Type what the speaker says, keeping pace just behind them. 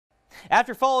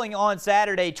After falling on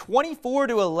Saturday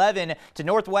 24-11 to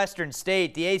Northwestern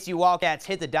State, the ACU Wildcats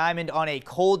hit the diamond on a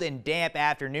cold and damp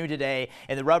afternoon today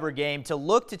in the rubber game to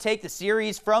look to take the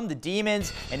series from the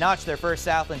Demons and notch their first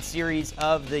Southland series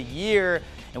of the year.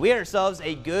 And we had ourselves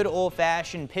a good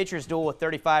old-fashioned pitcher's duel with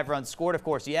 35 runs scored, of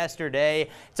course, yesterday.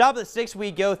 Top of the sixth, we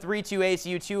go 3-2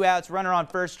 ACU, 2 outs. Runner on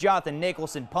first, Jonathan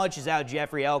Nicholson punches out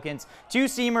Jeffrey Elkins.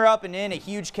 Two-seamer up and in, a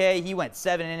huge K. He went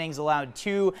 7 innings, allowed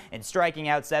 2 and striking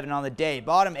out 7 on the day.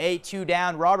 Bottom 8, 2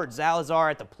 down. Robert Salazar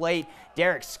at the plate.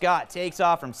 Derek Scott takes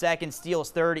off from second,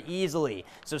 steals third easily.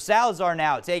 So Salazar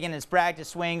now taking his practice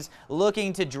swings,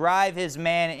 looking to drive his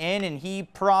man in, and he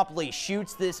promptly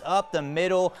shoots this up the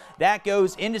middle. That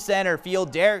goes into center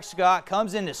field. Derek Scott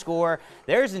comes in to score.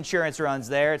 There's insurance runs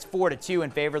there. It's 4-2 in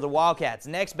favor of the Wildcats.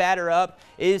 Next batter up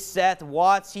is Seth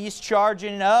Watts. He's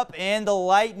charging up, and the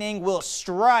Lightning will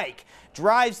strike.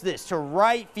 Drives this to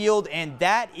right field, and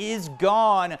that is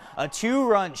gone. A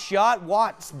 2-run shot.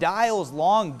 Watts dials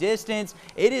long distance.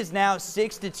 It is now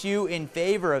 6-2 in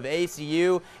favor of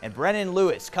ACU, and Brennan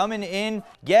Lewis coming in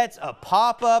gets a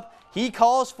pop-up. He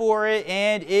calls for it,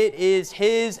 and it is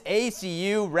his.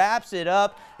 ACU wraps it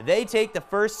up. They take the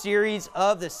first series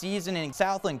of the season in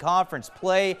Southland Conference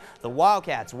play. The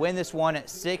Wildcats win this one at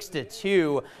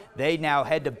 6-2. They now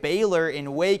head to Baylor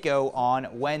in Waco on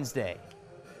Wednesday.